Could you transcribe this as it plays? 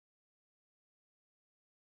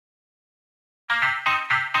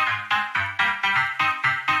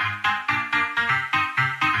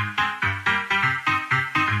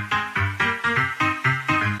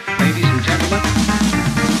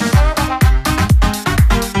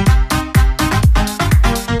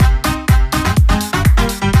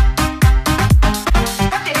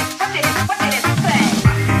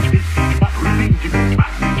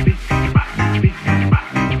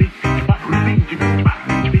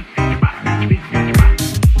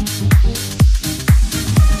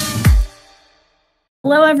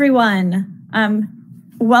everyone.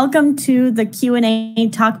 Welcome to the Q&A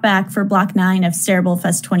Talkback for Block 9 of Stareable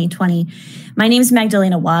Fest 2020. My name is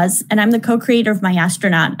Magdalena Waz, and I'm the co-creator of My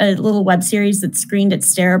Astronaut, a little web series that screened at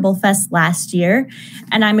Stareable Fest last year.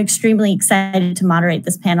 And I'm extremely excited to moderate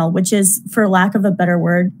this panel, which is, for lack of a better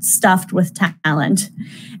word, stuffed with talent.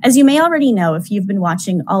 As you may already know, if you've been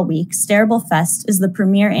watching all week, Stareable Fest is the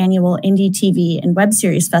premier annual indie TV and web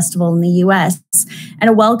series festival in the US and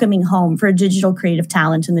a welcoming home for digital creative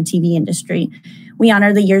talent in the TV industry. We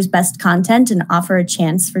honor the year's best content and offer a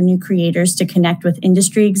chance for new creators to connect with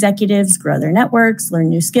industry executives, grow their networks, learn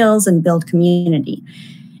new skills, and build community.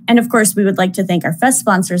 And of course, we would like to thank our fest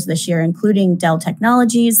sponsors this year, including Dell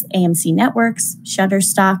Technologies, AMC Networks,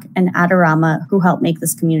 Shutterstock, and Adorama, who help make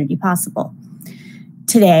this community possible.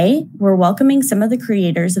 Today, we're welcoming some of the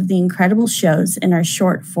creators of the incredible shows in our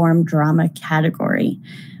short-form drama category.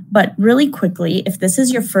 But really quickly, if this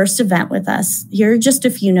is your first event with us, here are just a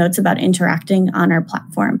few notes about interacting on our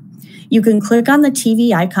platform. You can click on the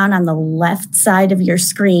TV icon on the left side of your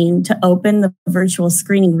screen to open the virtual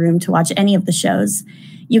screening room to watch any of the shows.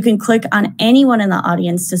 You can click on anyone in the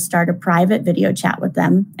audience to start a private video chat with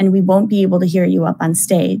them, and we won't be able to hear you up on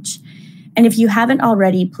stage. And if you haven't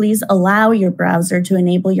already, please allow your browser to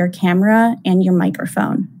enable your camera and your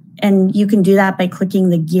microphone. And you can do that by clicking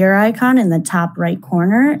the gear icon in the top right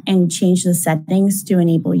corner and change the settings to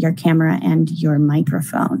enable your camera and your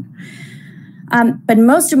microphone. But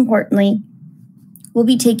most importantly, we'll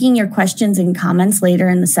be taking your questions and comments later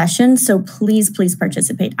in the session, so please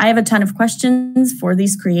participate. I have a ton of questions for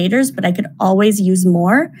these creators, but I could always use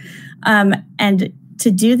more. And to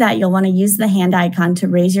do that, you'll want to use the hand icon to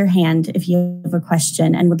raise your hand if you have a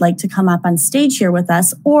question and would like to come up on stage here with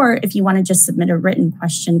us, or if you want to just submit a written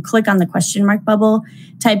question, click on the question mark bubble,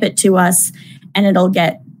 type it to us, and it'll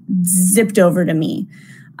get zipped over to me.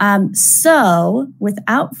 So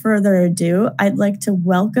without further ado, I'd like to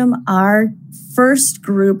welcome our first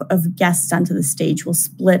group of guests onto the stage. We'll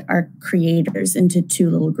split our creators into two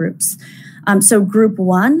little groups. So group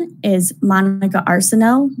one is Monica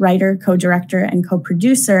Arsenault, writer, co-director, and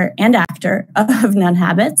co-producer and actor of NUN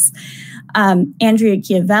HABITS. Andrea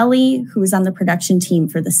Chiovelli, who is on the production team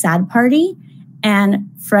for The Sad Party, and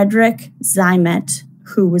Frederic Zeimet,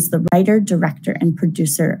 who was the writer, director, and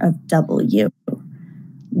producer of W.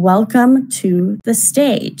 Welcome to the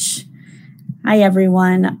stage. Hi,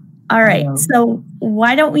 everyone. All right, so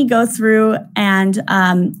why don't we go through and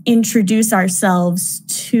introduce ourselves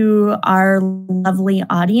to our lovely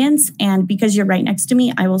audience. And because you're right next to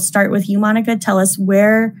me, I will start with you, Monica. Tell us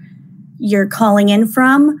where you're calling in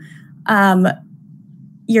from,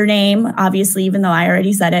 your name, obviously, even though I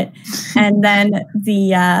already said it, and then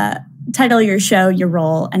the title of your show, your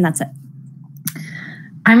role, and that's it.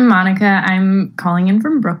 I'm Monica. I'm calling in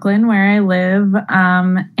from Brooklyn, where I live,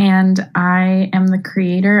 and I am the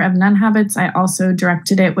creator of NUN HABITS. I also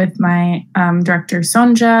directed it with my director,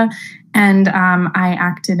 Sonja, and I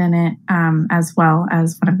acted in it as well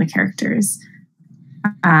as one of the characters.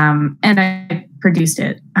 And I produced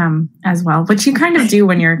it as well, which you kind of do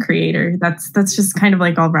when you're a creator. That's just kind of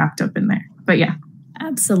like all wrapped up in there. But yeah.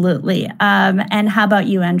 Absolutely. And how about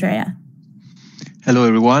you, Andrea? Hello,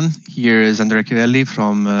 everyone. Here is Andrea Chiovelli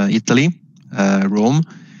from Italy, Rome.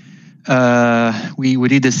 We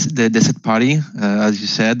did the set party, as you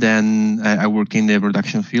said, and I work in the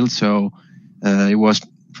production field, so it was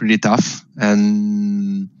pretty tough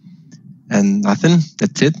and nothing.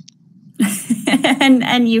 That's it.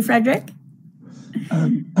 and you, Frederic?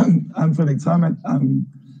 I'm Frederic Zeimet.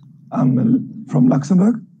 I'm from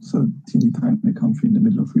Luxembourg, so teeny tiny country in the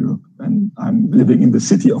middle of Europe, and I'm living in the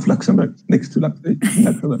city of Luxembourg, next to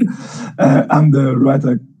Luxembourg. I'm the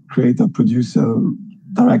writer, creator, producer,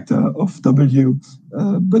 director of W,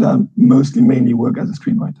 but I mainly work as a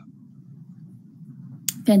screenwriter.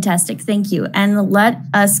 Fantastic, thank you. And let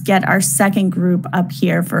us get our second group up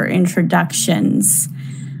here for introductions.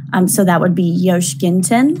 So that would be Yosh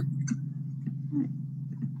Ginton.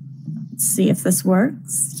 Let's see if this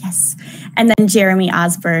works. Yes. And then Jeremy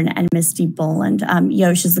Osbern and Misti Boland.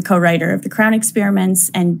 Yosh is the co-writer of The Crown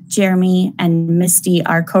Experiments, and Jeremy and Misti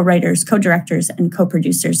are co-writers, co-directors, and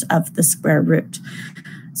co-producers of The Square Root.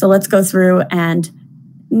 So let's go through and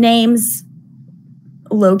names,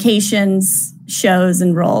 locations, shows,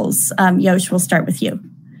 and roles. Yosh, we'll start with you.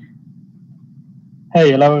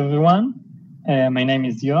 Hey, hello everyone. My name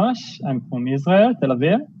is Yosh. I'm from Israel, Tel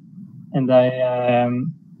Aviv, and I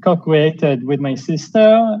co-created with my sister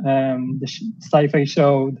the sci-fi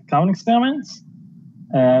show The Crown Experiments.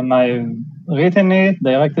 I've written it,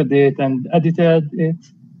 directed it, and edited it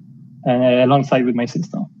alongside with my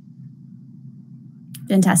sister.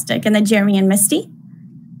 Fantastic. And then Jeremy and Misti?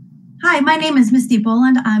 Hi, my name is Misti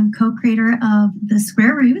Boland. I'm co-creator of The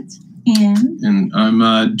Square Root. And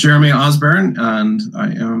I'm Jeremy Osbern, and I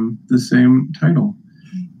am the same title.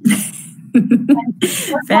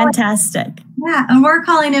 Fantastic. Yeah, and we're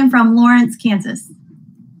calling in from Lawrence, Kansas.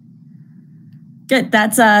 Good.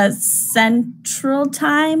 That's Central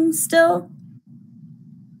Time still?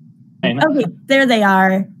 Okay, there they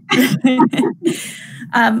are.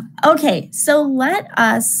 Okay, so let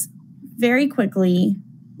us very quickly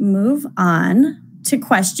move on to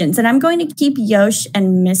questions. And I'm going to keep Yosh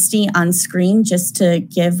and Misti on screen just to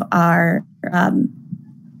give our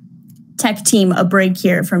tech team a break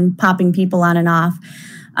here from popping people on and off.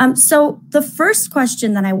 So the first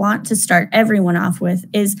question that I want to start everyone off with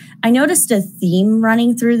is, I noticed a theme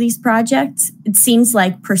running through these projects. It seems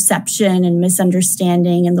like perception and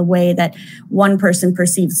misunderstanding and the way that one person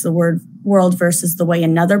perceives the world versus the way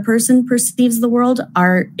another person perceives the world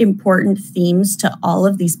are important themes to all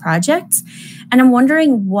of these projects. And I'm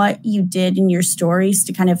wondering what you did in your stories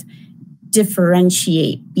to kind of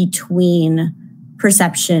differentiate between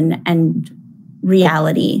perception and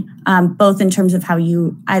reality, both in terms of how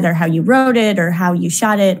you wrote it or how you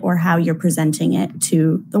shot it or how you're presenting it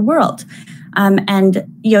to the world. And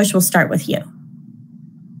Yosh, we'll start with you.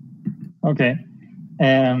 Okay.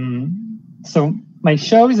 So my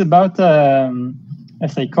show is about a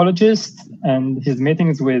psychologist and his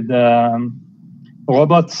meetings with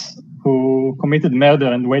robots who committed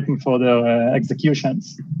murder and waiting for their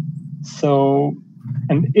executions. So,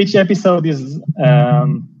 and each episode is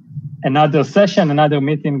another session, another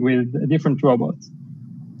meeting with a different robot.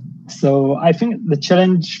 So I think the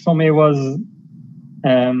challenge for me was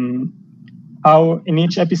how in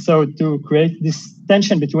each episode to create this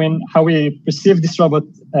tension between how we perceive this robot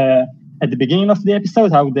at the beginning of the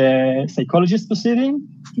episode, how the psychologist perceiving,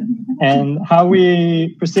 and how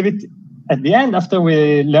we perceive it at the end after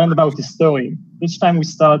we learned about the story. Each time we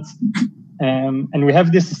start, and we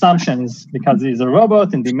have these assumptions because he's a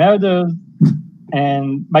robot and he murdered.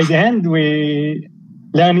 And by the end, we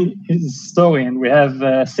learn his story and we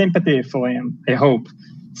have sympathy for him, I hope.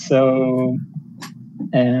 So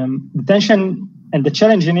the tension and the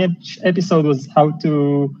challenge in each episode was how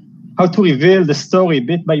to reveal the story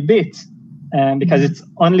bit by bit, because it's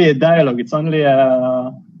only a dialogue. It's only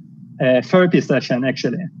a therapy session,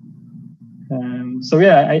 actually. So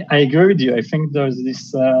yeah, I agree with you. I think there's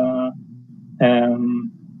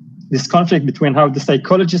this conflict between how the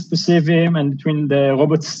psychologist perceive him and between the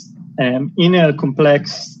robot's inner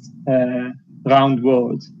complex round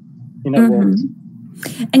world, world.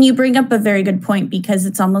 And you bring up a very good point, because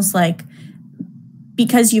it's almost like,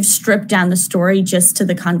 because you've stripped down the story just to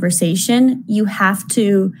the conversation, you have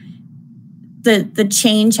to, the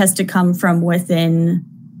change has to come from within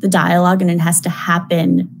the dialogue, and it has to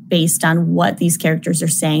happen based on what these characters are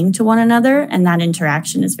saying to one another, and that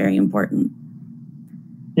interaction is very important.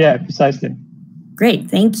 Yeah, precisely. Great,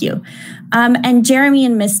 thank you. And Jeremy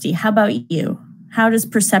and Misti, how about you? How does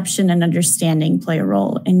perception and understanding play a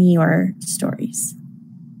role in your stories?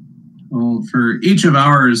 Well, for each of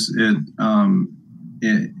ours,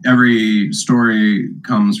 every story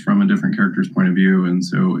comes from a different character's point of view, and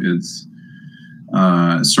so it's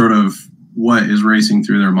sort of what is racing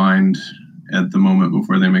through their mind at the moment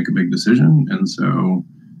before they make a big decision. And so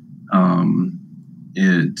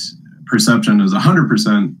perception is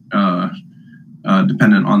 100%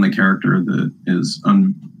 dependent on the character that is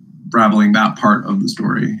unraveling that part of the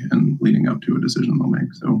story and leading up to a decision they'll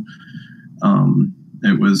make. So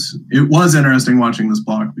it was interesting watching this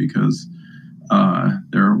block, because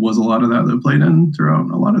there was a lot of that played in throughout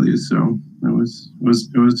a lot of these. So it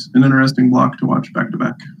was an interesting block to watch back to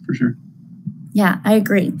back for sure. Yeah, I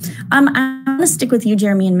agree. I'm going to stick with you,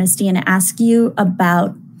 Jeremy and Misti, and ask you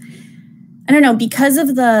about, I don't know, because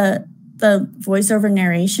of the voiceover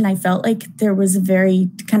narration, I felt like there was a very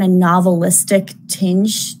kind of novelistic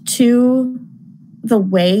tinge to the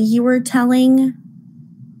way you were telling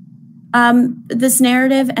this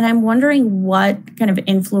narrative. And I'm wondering what kind of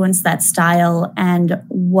influenced that style and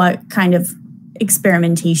what kind of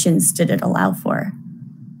experimentations did it allow for?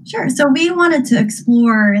 Sure. So we wanted to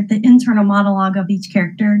explore the internal monologue of each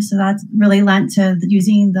character. So that's really lent to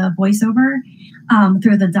using the voiceover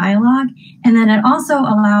through the dialogue. And then it also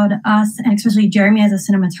allowed us, and especially Jeremy as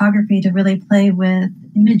a cinematography, to really play with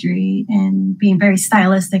imagery and being very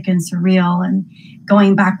stylistic and surreal and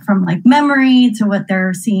going back from like memory to what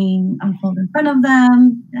they're seeing unfold in front of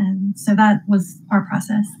them. And so that was our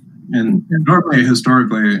process. And normally,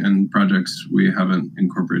 historically, in projects, we haven't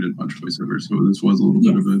incorporated much voiceover. So this was a little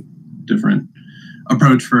bit of a different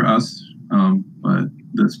approach for us. But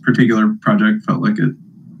this particular project felt like it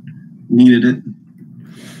needed it.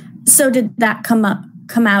 So did that come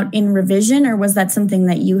out in revision, or was that something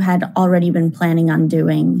that you had already been planning on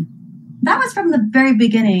doing? That was from the very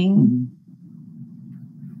beginning.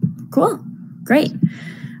 Cool. Great.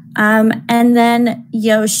 And then,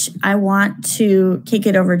 Yosh, I want to kick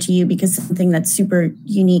it over to you, because something that's super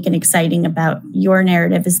unique and exciting about your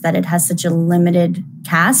narrative is that it has such a limited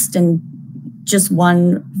cast and just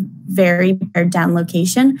one very pared down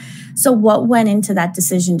location. So what went into that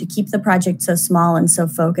decision to keep the project so small and so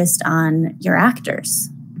focused on your actors?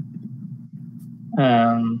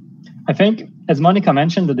 I think, as Monica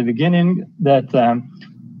mentioned at the beginning, that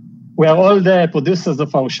we are all the producers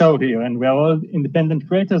of our show here, and we are all independent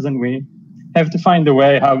creators, and we have to find a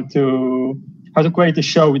way how to create a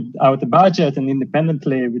show without a budget and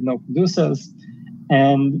independently with no producers.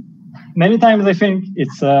 And many times I think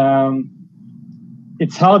it's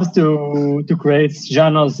hard to create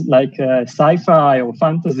genres like sci-fi or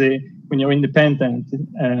fantasy when you're independent.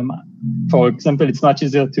 For example, it's much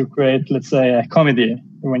easier to create, let's say, a comedy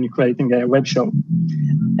when you're creating a web show.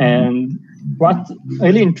 And what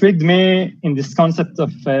really intrigued me in this concept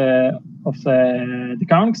of the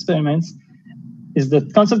Crown experiments is the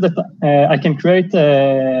concept that I can create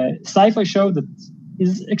a sci-fi show that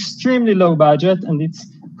is extremely low budget and it's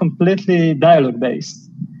completely dialogue based.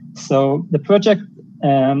 So the project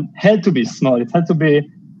had to be small. It had to be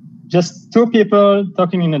just two people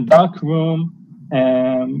talking in a dark room,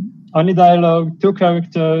 only dialogue, two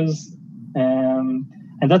characters, and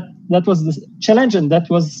that was the challenge, and that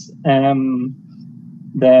was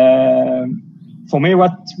for me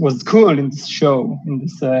what was cool in this show, in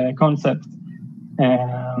this concept.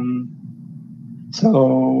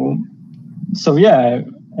 So yeah,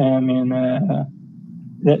 I mean,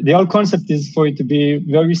 the whole concept is for it to be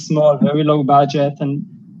very small, very low budget, and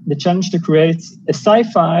the challenge to create a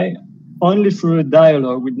sci-fi only through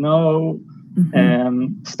dialogue with no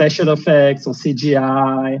special effects or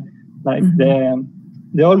CGI. Like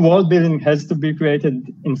the whole world building has to be created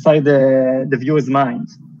inside the viewer's mind.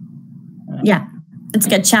 Yeah, it's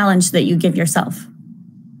like a challenge that you give yourself.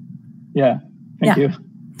 Yeah, thank you.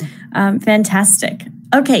 Fantastic.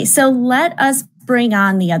 Okay, so let us bring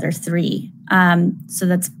on the other three. So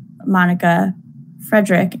that's Monica,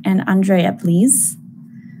 Frederic, and Andrea, please.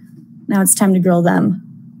 Now it's time to grill them.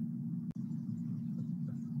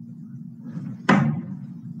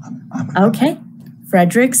 Okay,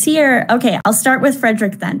 Frederic's here. Okay, I'll start with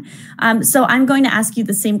Frederic then. So I'm going to ask you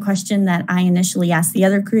the same question that I initially asked the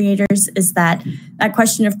other creators, is that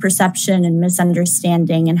question of perception and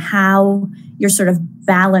misunderstanding and how you're sort of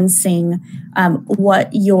balancing what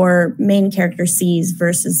your main character sees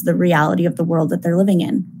versus the reality of the world that they're living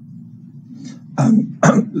in.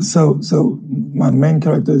 So my main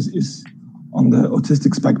character is on the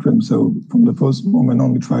autistic spectrum. So from the first moment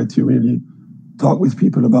on, we try to really talk with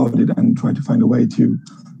people about it and try to find a way to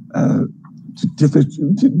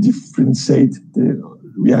differentiate the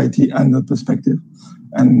reality and the perspective.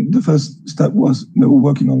 And the first step was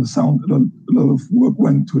working on the sound. A lot of work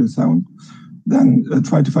went to the sound. Then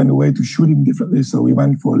try to find a way to shoot him differently. So we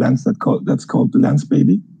went for a lens that's called the lens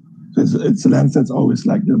baby. So it's a lens that's always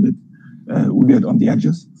like a little bit weird on the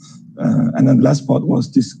edges. And then the last part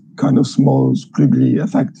was this kind of small squiggly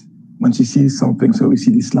effect when she sees something. So we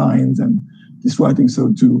see these lines and this writing.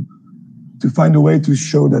 So to find a way to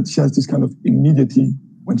show that she has this kind of immediacy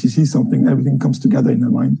when she sees something, everything comes together in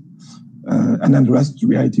her mind. And then the rest, the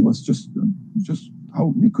reality was just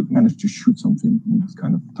how we could manage to shoot something in this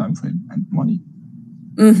kind of time frame and money.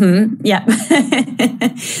 Yeah,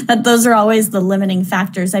 those are always the limiting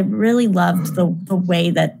factors. I really loved the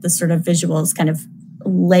way that the sort of visuals kind of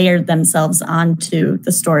layered themselves onto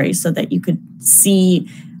the story so that you could see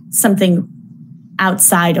something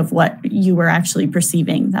outside of what you were actually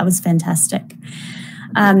perceiving. That was fantastic.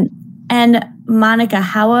 And Monica,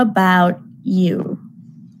 how about you?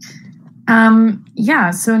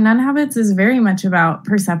 Yeah, so NUN HABITS is very much about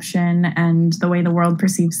perception and the way the world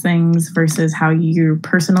perceives things versus how you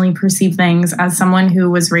personally perceive things. As someone who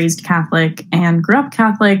was raised Catholic and grew up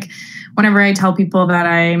Catholic, whenever I tell people that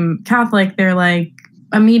I'm Catholic, they're like,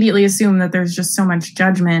 immediately assume that there's just so much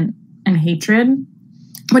judgment and hatred,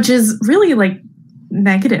 which is really like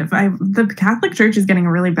negative. The Catholic Church is getting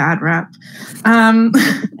a really bad rep.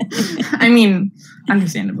 I mean,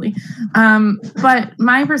 understandably. But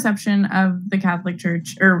my perception of the Catholic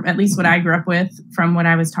Church, or at least what I grew up with from what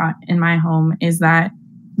I was taught in my home, is that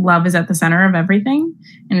love is at the center of everything.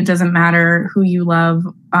 And it doesn't matter who you love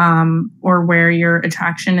or where your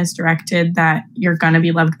attraction is directed, that you're going to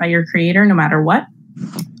be loved by your creator no matter what.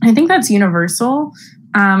 I think that's universal.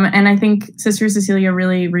 And I think Sister Cecilia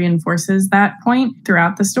really reinforces that point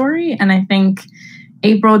throughout the story. And I think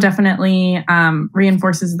April definitely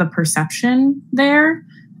reinforces the perception there.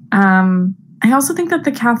 I also think that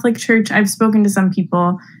the Catholic Church, I've spoken to some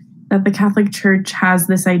people, that the Catholic Church has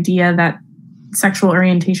this idea that sexual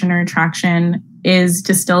orientation or attraction is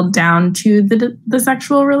distilled down to the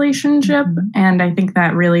sexual relationship. And I think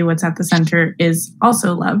that really what's at the center is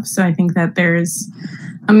also love. So I think that there's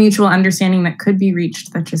a mutual understanding that could be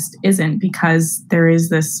reached that just isn't, because there is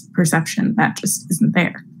this perception that just isn't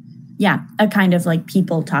there. Yeah, a kind of like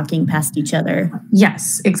people talking past each other.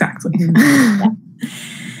 Yes, exactly. Yeah.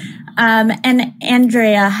 And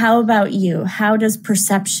Andrea, how about you? How does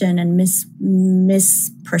perception and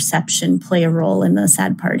misperception play a role in the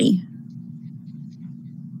sad party?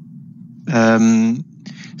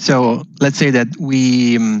 So let's say that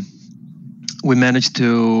we managed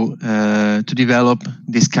to develop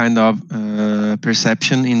this kind of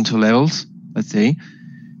perception into levels. Let's say.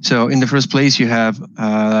 So in the first place, you have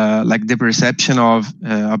like the perception of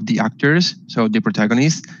the actors, so the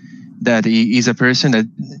protagonist, that he is a person that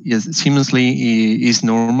is seemingly is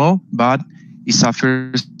normal, but he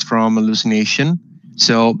suffers from hallucination.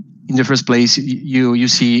 So in the first place, you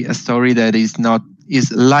see a story that is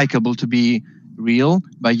likable to be real,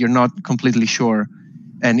 but you're not completely sure.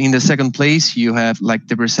 And in the second place, you have like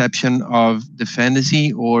the perception of the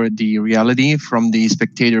fantasy or the reality from the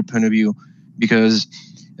spectator point of view, because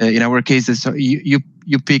in our case, you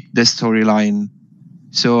pick the storyline.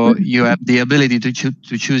 So you have the ability to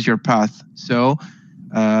choose your path. So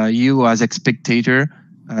you as a spectator,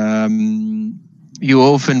 you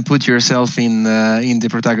often put yourself in the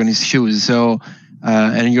protagonist's shoes. So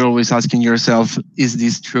and you're always asking yourself, is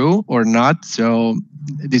this true or not? So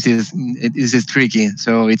this is tricky.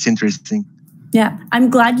 So it's interesting. Yeah, I'm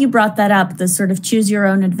glad you brought that up. The sort of choose your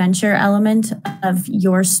own adventure element of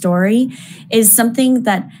your story is something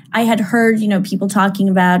that I had heard, people talking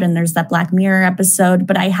about, and there's that Black Mirror episode,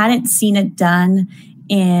 but I hadn't seen it done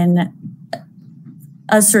in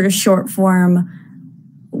a sort of short form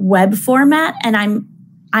web format. And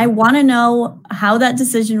I want to know how that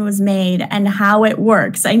decision was made and how it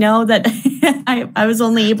works. I know that I was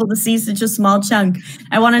only able to see such a small chunk.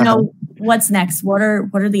 I want to know what's next. What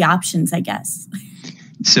are the options, I guess?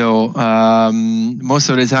 So most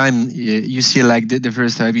of the time you see like the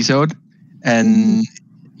first episode, and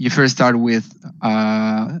you first start with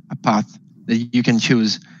a path that you can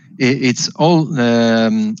choose. It's all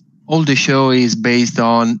the show is based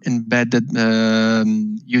on embedded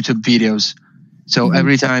YouTube videos. So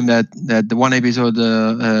every time that the one episode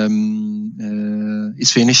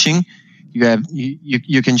is finishing,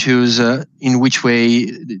 you can choose in which way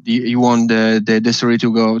you want the story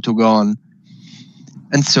to go on,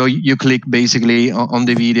 and so you click basically on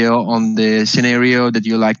the video on the scenario that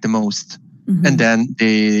you like the most, and then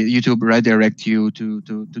the YouTube redirect you to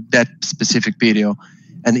that specific video,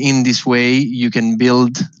 and in this way you can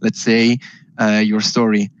build, let's say, your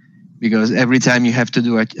story. Because every time you have to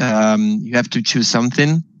do it, you have to choose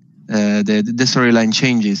something. The storyline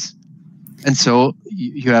changes, and so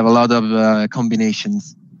you have a lot of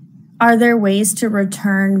combinations. Are there ways to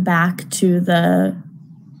return back to the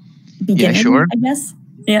beginning? Yeah, sure. I guess.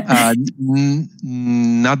 Yeah.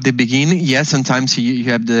 Not the beginning. Yes, sometimes you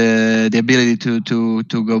have the ability to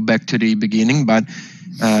go back to the beginning, but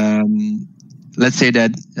let's say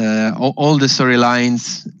that all the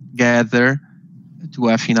storylines gather to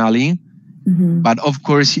a finale, but of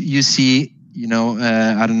course you see,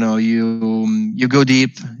 I don't know, you go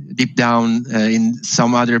deep down in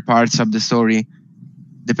some other parts of the story,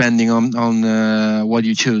 depending on what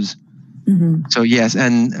you choose. So yes,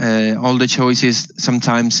 and all the choices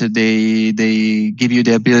sometimes they give you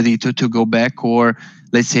the ability to go back, or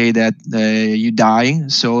let's say that you die,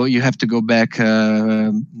 so you have to go back.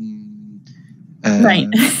 Right.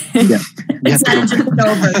 Yeah. It's not just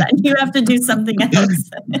over. Then you have to do something else.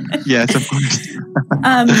 Yes, of course.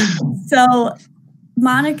 So,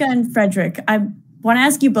 Monica and Frederic, I want to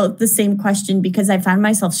ask you both the same question, because I found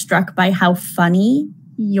myself struck by how funny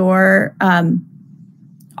your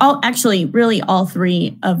all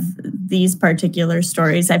three of these particular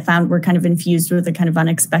stories I found were kind of infused with a kind of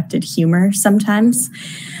unexpected humor sometimes.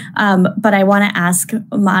 But I want to ask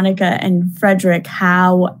Monica and Frederic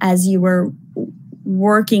how, as you were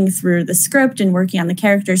working through the script and working on the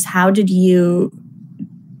characters, how did you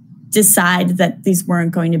decide that these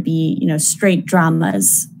weren't going to be, straight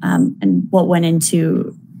dramas, and what went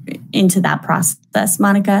into that process?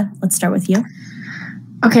 Monica, let's start with you.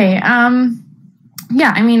 Okay.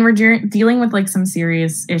 Yeah, I mean, we're dealing with like some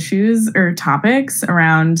serious issues or topics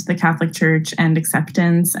around the Catholic Church and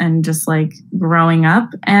acceptance and just like growing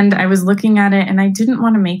up. And I was looking at it and I didn't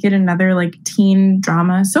want to make it another like teen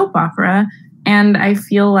drama soap opera, And I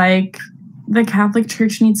feel like the Catholic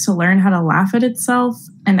Church needs to learn how to laugh at itself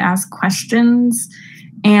and ask questions.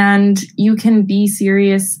 And you can be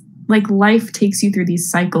serious. Like, life takes you through these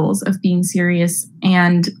cycles of being serious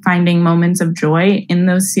and finding moments of joy in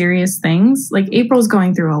those serious things. Like, April's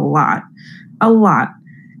going through a lot.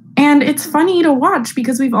 And it's funny to watch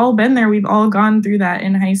because we've all been there. We've all gone through that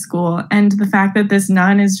in high school. And the fact that this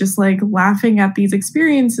nun is just like laughing at these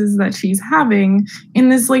experiences that she's having in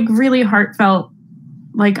this like really heartfelt,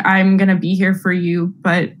 like, I'm going to be here for you,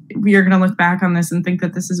 but you're going to look back on this and think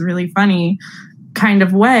that this is really funny kind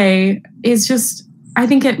of way is just, I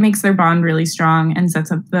think it makes their bond really strong and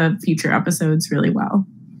sets up the future episodes really well.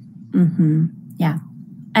 Mm-hmm. Yeah.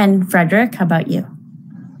 And Frederic, how about you?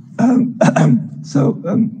 So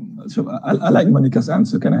I like Monica's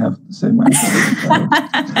answer. Can I have the same answer?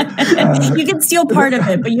 You can steal part of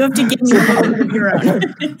it, but you have to give me a part of your own.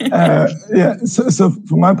 Yeah. So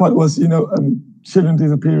for my part was, children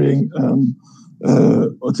disappearing,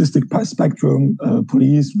 autistic spectrum,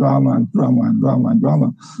 police, drama. For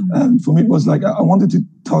me, it was like I wanted to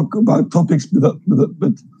talk about topics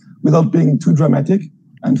without being too dramatic,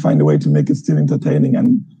 and find a way to make it still entertaining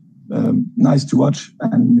and nice to watch,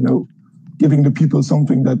 and giving the people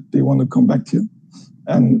something that they want to come back to.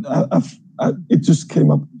 And it just came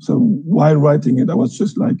up. So while writing it, I was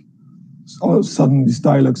just like, all of a sudden these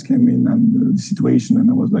dialogues came in and the situation, and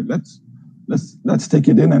I was like, let's take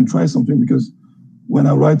it in and try something, because when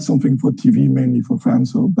I write something for TV, mainly for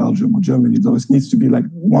France or Belgium or Germany, it always needs to be like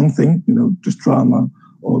one thing, just drama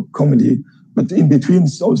or comedy. But in between,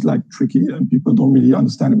 it's always like tricky, and people don't really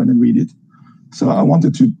understand it when they read it. So I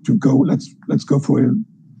wanted to go, let's go for it.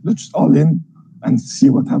 Let's all in and see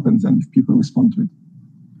what happens and if people respond to it.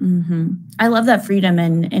 Mm-hmm. I love that freedom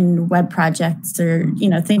in web projects or,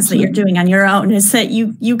 things that you're doing on your own, is that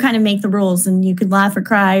you kind of make the rules and you can laugh or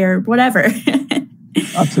cry or whatever.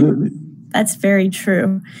 Absolutely. That's very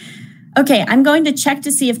true. Okay, I'm going to check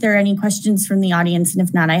to see if there are any questions from the audience. And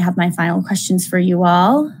if not, I have my final questions for you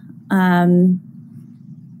all.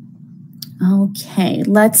 Okay,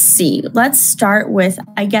 let's see. Let's start with,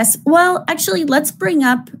 I guess, let's bring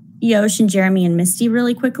up Yosh and Jeremy and Misti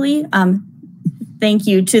really quickly. Thank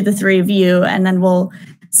you to the three of you, and then we'll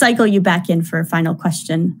cycle you back in for a final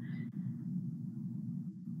question.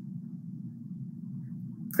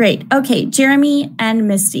 Great. Okay, Jeremy and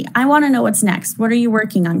Misti, I want to know what's next. What are you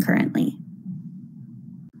working on currently?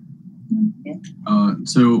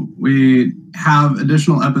 So we have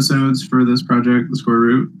additional episodes for this project, The Score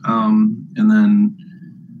Root, and then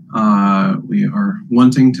we are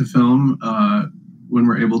wanting to film when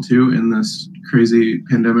we're able to in this crazy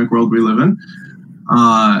pandemic world we live in.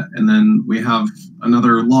 And then we have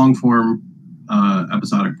another long-form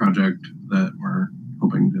episodic project that we're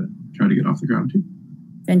hoping to try to get off the ground too.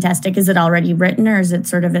 Fantastic. Is it already written, or is it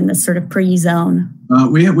sort of in this sort of pre-zone?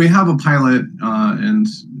 We have a pilot, and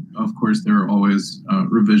of course there are always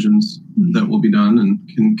revisions that will be done and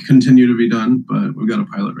can continue to be done, but we've got a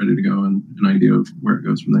pilot ready to go and an idea of where it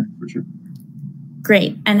goes from there for sure.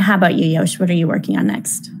 Great. And how about you, Yosh? What are you working on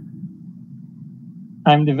next?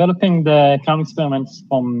 I'm developing the Crown Experiments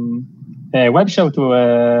from a web show to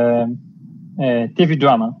a TV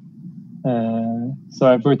drama. So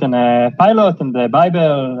I've written a pilot and the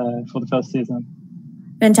Bible for the first season.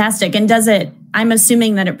 Fantastic. And I'm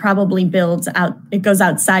assuming that it probably builds out, it goes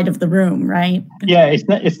outside of the room, right? Yeah,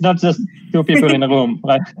 it's not just two people in a room,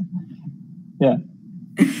 right? Yeah.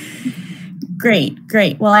 Great.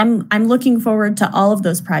 Well, I'm looking forward to all of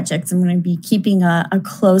those projects. I'm going to be keeping a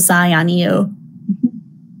close eye on you.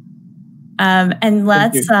 And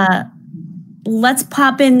let's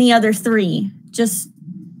pop in the other three, just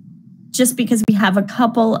because we have a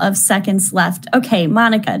couple of seconds left. Okay,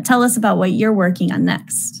 Monica, tell us about what you're working on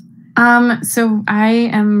next. So I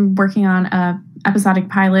am working on a episodic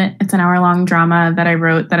pilot. It's an hour-long drama that I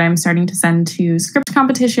wrote that I'm starting to send to script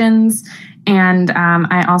competitions. And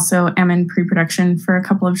I also am in pre-production for a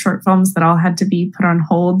couple of short films that all had to be put on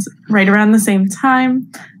hold right around the same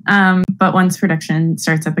time. But once production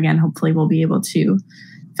starts up again, hopefully we'll be able to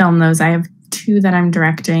film those. I have 2 that I'm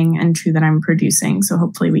directing and 2 that I'm producing. So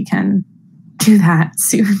hopefully we can do that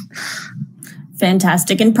soon.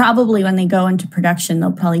 Fantastic. And probably when they go into production,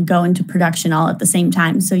 they'll probably go into production all at the same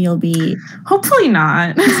time. So you'll be... Hopefully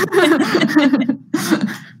not.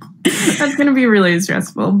 That's going to be really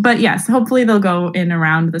stressful. But yes, hopefully they'll go in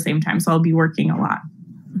around the same time. So I'll be working a lot.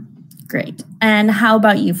 Great. And how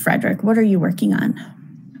about you, Frederic? What are you working on?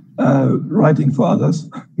 Writing for others,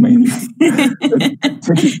 mainly.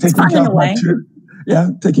 taking care of my children. Yeah,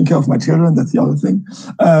 taking care of my children. That's the other thing.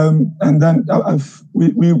 And then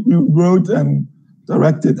we wrote and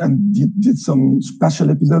directed and did some special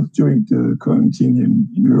episodes during the quarantine in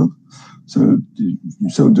Europe. So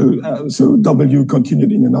W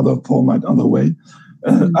continued in another format, other way.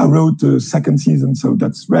 I wrote the second season, so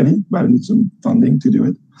that's ready, but I need some funding to do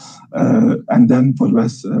it. And then for the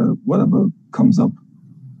rest, whatever comes up.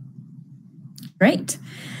 Great.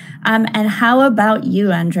 And how about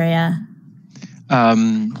you, Andrea?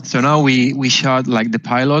 So now we shot like the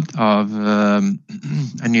pilot of a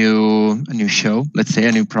new show, let's say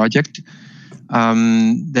a new project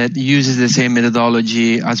that uses the same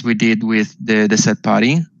methodology as we did with the set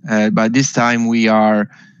party, but this time we are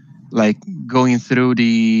like going through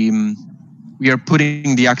we are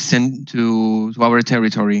putting the accent to our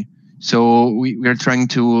territory. So we are trying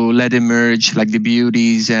to let emerge like the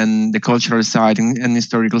beauties and the cultural side and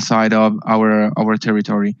historical side of our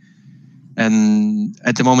territory. And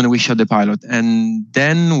at the moment we shot the pilot, and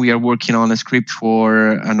then we are working on a script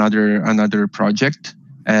for another project.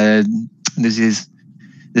 This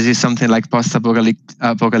is something like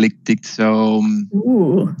post-apocalyptic, so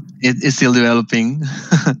it's still developing.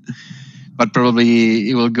 But probably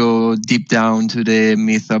it will go deep down to the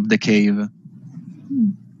myth of the cave.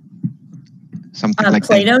 Something like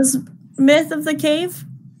Plato's myth of the cave?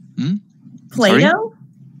 Plato?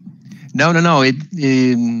 Sorry? No.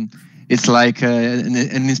 It's like an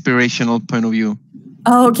inspirational point of view.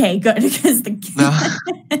 Oh, okay, good. Because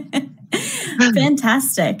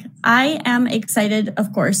fantastic. I am excited,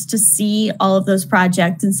 of course, to see all of those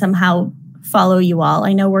projects and somehow follow you all.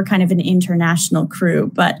 I know we're kind of an international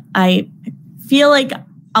crew, but I feel like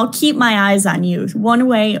I'll keep my eyes on you one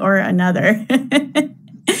way or another.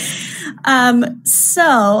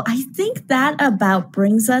 So I think that about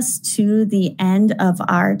brings us to the end of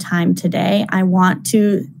our time today. I want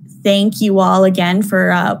to thank you all again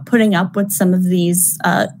for putting up with some of these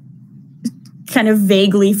kind of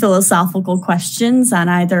vaguely philosophical questions on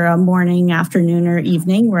either a morning, afternoon, or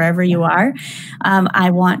evening, wherever you are.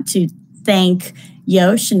 I want to thank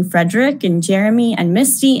Yosh and Frederic and Jeremy and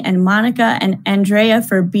Misti and Monica and Andrea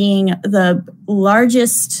for being the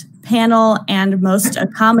largest panel and most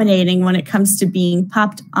accommodating when it comes to being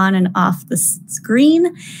popped on and off the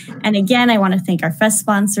screen. And again, I want to thank our fest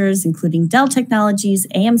sponsors, including Dell Technologies,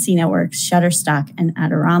 AMC Networks, Shutterstock, and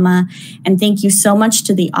Adorama. And thank you so much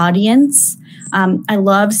to the audience. I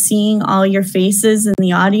love seeing all your faces in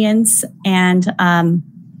the audience, and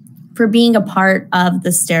for being a part of the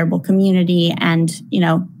Stareable community and,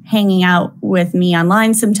 hanging out with me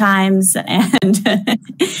online sometimes and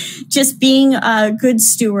just being good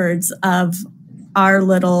stewards of our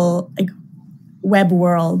little web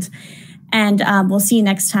world. And we'll see you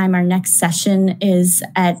next time. Our next session is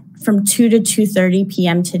from 2 to 2:30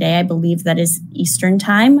 p.m. today. I believe that is Eastern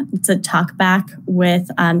time. It's a talkback with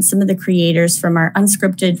some of the creators from our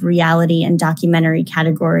unscripted reality and documentary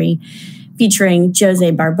category, featuring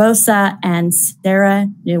Jose Barbosa and Sarah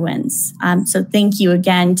Newens. So thank you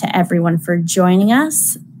again to everyone for joining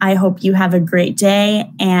us. I hope you have a great day,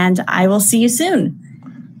 and I will see you soon.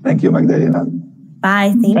 Thank you, Magdalena.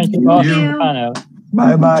 Bye. Thank you. Thank you.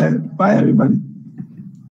 Bye, everybody.